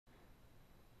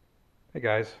Hey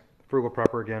guys,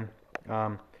 FrugalPrepper again.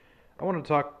 I want to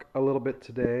talk a little bit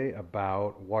today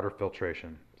about water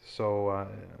filtration.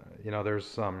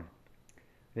 There's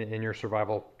in your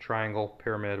survival triangle,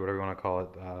 pyramid, whatever you want to call it,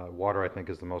 water I think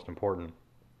is the most important.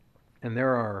 And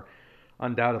there are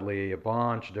undoubtedly a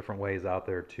bunch of different ways out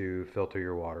there to filter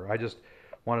your water. I just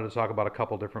wanted to talk about a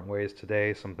couple different ways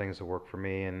today, some things that work for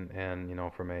me, and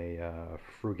from a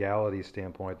frugality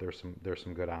standpoint, there's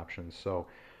some good options.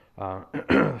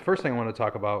 The first thing I wanted to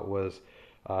talk about was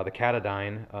the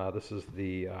Katadyn. This is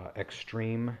the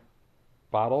Extreme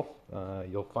bottle.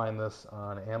 You'll find this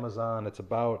on Amazon. It's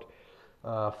about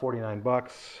 49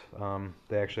 bucks.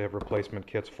 They actually have replacement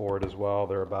kits for it as well.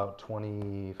 They're about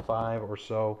 25 or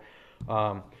so.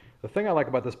 Um, the thing I like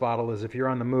about this bottle is if you're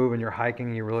on the move and you're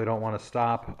hiking, you really don't want to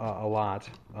stop a lot.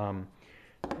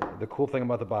 The cool thing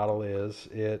about the bottle is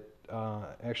it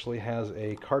actually has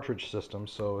a cartridge system,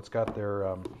 so it's got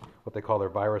their what they call their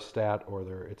virus stat, or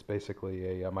it's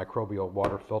basically a microbial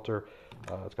water filter.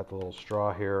 It's got the little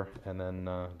straw here, and then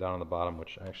down on the bottom,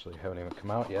 which actually haven't even come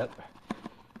out yet,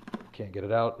 can't get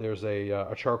it out, there's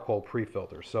a charcoal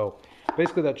pre-filter. So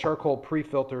basically that charcoal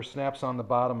pre-filter snaps on the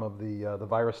bottom of the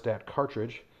virus stat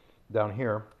cartridge down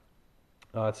here.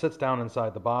 It sits down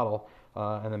inside the bottle,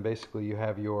 and then basically you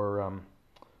have your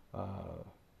uh,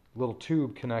 little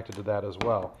tube connected to that as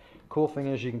well. Cool thing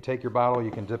is you can take your bottle,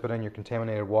 you can dip it in your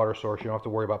contaminated water source. You don't have to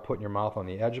worry about putting your mouth on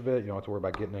the edge of it. You don't have to worry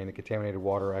about getting any contaminated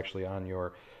water actually on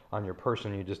your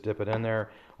person. You just dip it in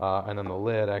there, and then the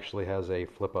lid actually has a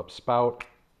flip-up spout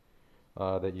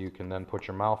that you can then put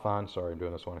your mouth on. Sorry, I'm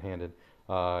doing this one-handed.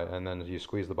 And then you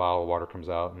squeeze the bottle, water comes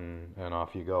out, and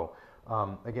off you go.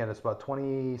 Again, it's about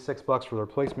 26 bucks for the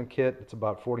replacement kit. It's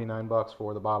about 49 bucks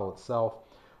for the bottle itself.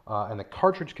 And the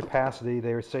cartridge capacity,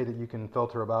 they say that you can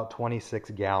filter about 26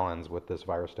 gallons with this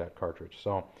Virostat cartridge.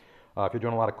 So if you're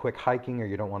doing a lot of quick hiking, or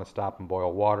you don't want to stop and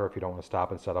boil water, if you don't want to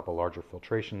stop and set up a larger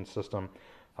filtration system,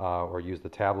 or use the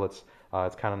tablets,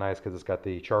 it's kind of nice because it's got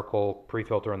the charcoal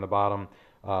pre-filter in the bottom.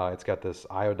 It's got this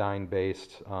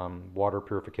iodine-based water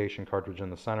purification cartridge in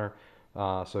the center,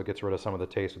 so it gets rid of some of the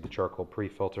taste of the charcoal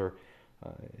pre-filter.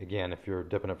 Again, if you're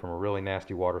dipping it from a really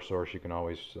nasty water source, you can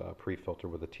always pre-filter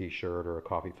with a t-shirt or a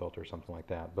coffee filter or something like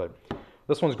that. But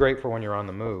this one's great for when you're on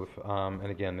the move, and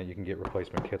again, that you can get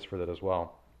replacement kits for that as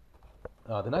well.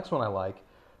 The next one I like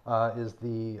is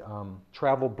the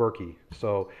Travel Berkey.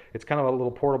 So it's kind of a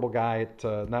little portable guy. It's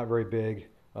not very big,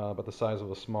 but the size of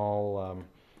a small,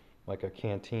 like a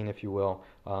canteen, if you will.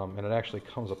 And it actually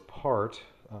comes apart,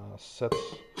 sets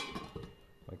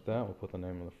like that. We'll put the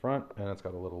name on the front, and it's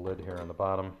got a little lid here on the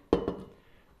bottom.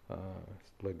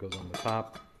 Lid goes on the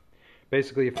top.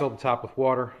 Basically, you fill the top with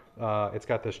water. It's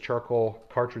got this charcoal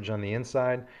cartridge on the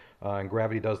inside, and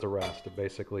gravity does the rest. It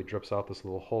basically drips out this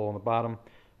little hole in the bottom,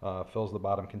 fills the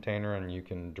bottom container, and you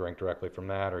can drink directly from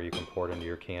that, or you can pour it into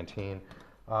your canteen.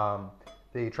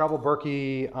 The Travel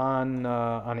Berkey on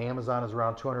Amazon is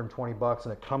around 220 bucks,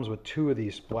 and it comes with two of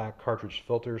these black cartridge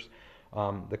filters.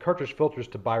 The cartridge filters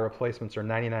to buy replacements are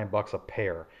 99 bucks a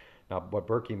pair. Now, what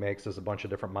Berkey makes is a bunch of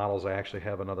different models. I actually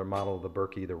have another model of the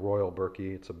Berkey, the Royal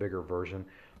Berkey. It's a bigger version.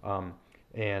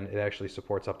 And it actually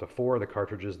supports up to 4 of the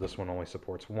cartridges. This one only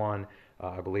supports 1.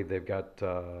 I believe they've got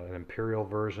an Imperial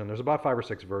version. There's about 5 or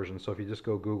 6 versions. So if you just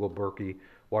go Google Berkey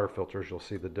water filters, you'll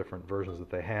see the different versions that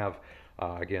they have.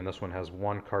 Again, this one has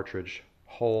 1 cartridge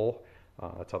hole.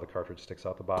 That's how the cartridge sticks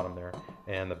out the bottom there.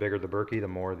 And the bigger the Berkey, the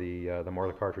more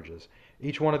the cartridges.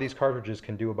 Each one of these cartridges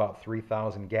can do about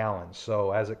 3,000 gallons.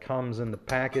 So as it comes in the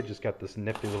package, it's got this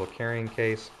nifty little carrying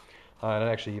case, and it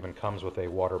actually even comes with a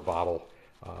water bottle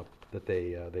that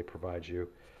they provide you.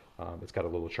 It's got a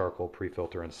little charcoal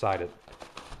pre-filter inside it.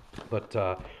 But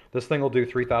this thing will do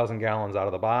 3,000 gallons out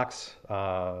of the box.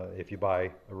 If you buy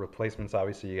replacements,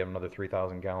 obviously you get another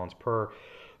 3,000 gallons per.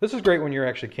 This is great when you're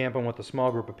actually camping with a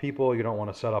small group of people. You don't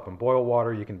want to set up and boil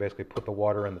water. You can basically put the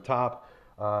water in the top.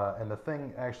 And the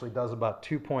thing actually does about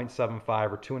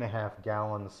 2.75 or 2.5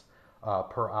 gallons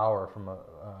per hour from a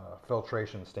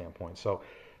filtration standpoint. So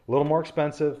a little more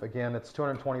expensive. Again, it's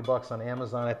 220 bucks on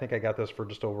Amazon. I think I got this for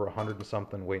just over 100 and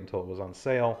something. Wait until it was on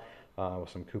sale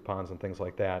with some coupons and things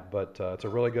like that. But it's a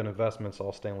really good investment. It's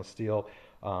all stainless steel.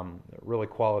 Really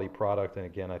quality product. And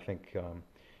again, I think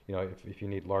if you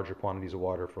need larger quantities of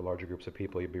water for larger groups of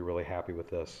people, you'd be really happy with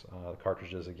this. The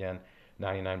cartridges, again,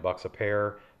 99 bucks a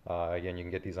pair. Again, you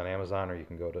can get these on Amazon, or you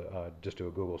can go to just do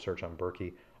a Google search on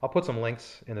Berkey. I'll put some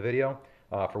links in the video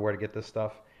for where to get this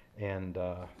stuff, and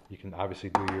you can obviously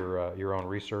do your own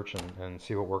research and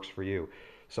see what works for you.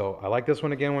 So I like this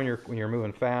one again when you're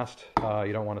moving fast.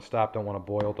 You don't want to stop, don't want to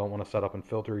boil, don't want to set up and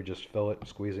filter. You just fill it,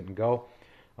 squeeze it, and go.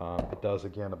 It does,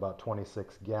 again, about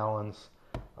 26 gallons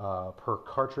per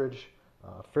cartridge.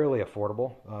 Fairly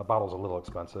affordable. Bottle's a little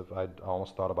expensive. I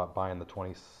almost thought about buying the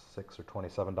 $26 or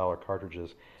 $27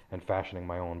 cartridges and fashioning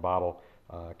my own bottle,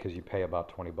 because you pay about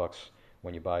 20 bucks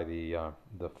when you buy the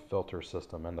filter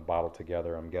system and the bottle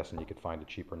together. I'm guessing you could find a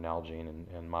cheaper Nalgene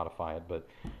and modify it, but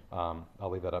I'll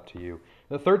leave that up to you.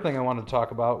 The third thing I wanted to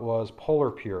talk about was Polar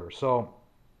Pure. So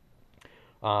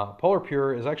Polar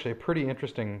Pure is actually a pretty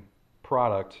interesting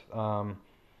product.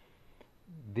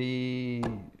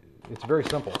 It's very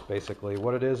simple, basically.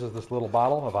 What it is this little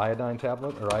bottle of iodine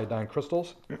tablet or iodine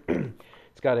crystals.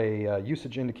 It's got a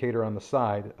usage indicator on the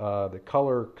side, the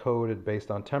color coded based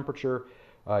on temperature.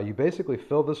 You basically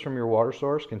fill this from your water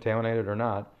source, contaminated or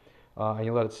not, and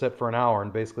you let it sit for an hour,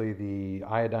 and basically the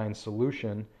iodine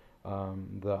solution,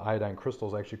 the iodine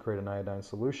crystals actually create an iodine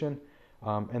solution.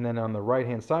 And then on the right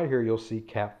hand side here, you'll see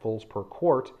capfuls per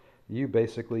quart. You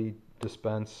basically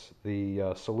dispense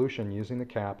the solution using the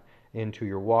cap into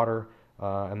your water,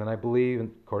 and then I believe,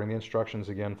 according to the instructions,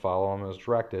 again, follow them as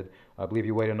directed, I believe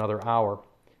you wait another hour,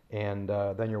 and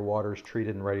then your water is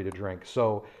treated and ready to drink.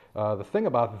 So the thing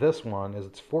about this one is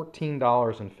it's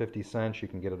 $14.50. You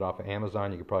can get it off of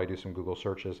Amazon. You could probably do some Google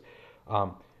searches.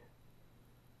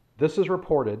 This is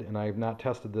reported, and I have not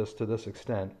tested this to this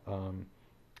extent,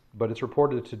 but it's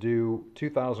reported to do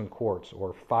 2,000 quarts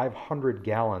or 500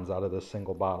 gallons out of this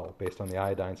single bottle based on the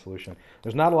iodine solution.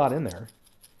 There's not a lot in there,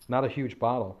 not a huge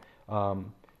bottle,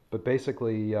 but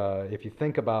basically if you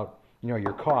think about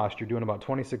your cost, you're doing about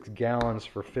 26 gallons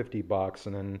for 50 bucks,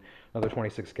 and then another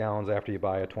 26 gallons after you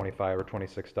buy a $25 or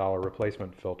 $26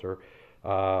 replacement filter.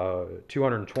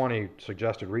 220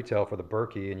 suggested retail for the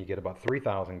Berkey, and you get about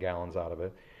 3,000 gallons out of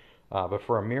it. But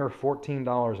for a mere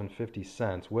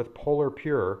 $14.50 with Polar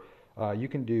Pure, you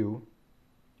can do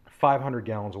 500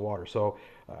 gallons of water. So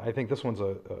I think this one's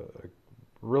a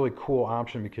really cool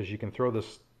option, because you can throw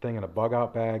this thing in a bug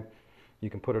out bag. You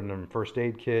can put it in a first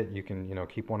aid kit. You can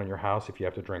keep one in your house if you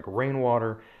have to drink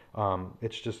rainwater.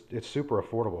 It's super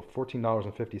affordable.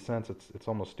 $14.50. It's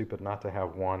almost stupid not to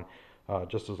have one.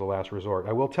 Just as a last resort.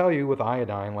 I will tell you, with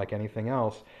iodine, like anything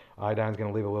else, iodine's going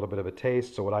to leave a little bit of a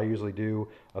taste. So what I usually do,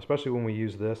 especially when we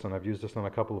use this, and I've used this on a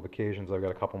couple of occasions, I've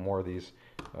got a couple more of these,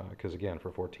 because again,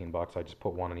 for 14 bucks, I just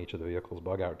put one in each of the vehicle's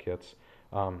bug out kits.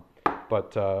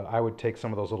 But I would take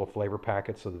some of those little flavor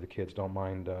packets so that the kids don't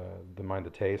mind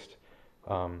the taste.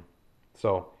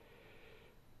 So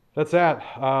that's that.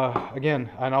 Again,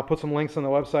 and I'll put some links on the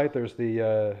website. There's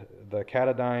the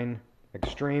Katadyn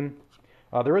Exstream.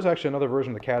 There is actually another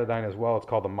version of the Katadyn as well. It's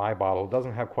called the My Bottle. It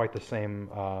doesn't have quite the same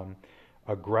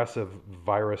aggressive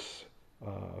virus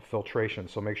filtration.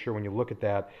 So make sure when you look at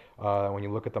that, when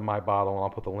you look at the My Bottle, and I'll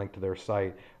put the link to their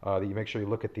site, that you make sure you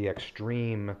look at the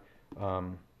Extreme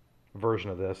version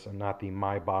of this and not the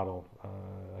My Bottle.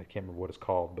 I can't remember what it's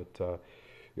called, but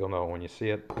you'll know when you see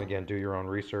it. Again, do your own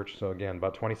research. So again,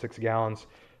 about 26 gallons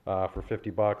for 50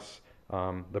 bucks.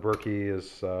 The Berkey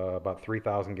is about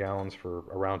 3,000 gallons for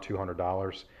around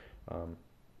 $200.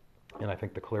 And I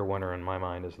think the clear winner in my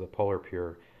mind is the Polar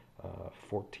Pure,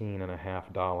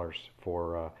 $14.50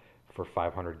 for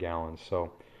 500 gallons.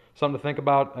 So something to think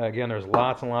about. Again, there's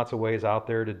lots and lots of ways out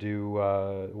there to do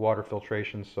water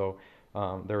filtration. So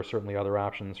there are certainly other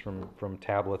options from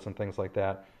tablets and things like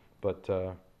that. But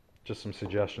just some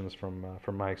suggestions from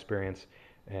my experience.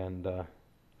 And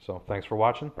so thanks for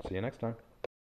watching. See you next time.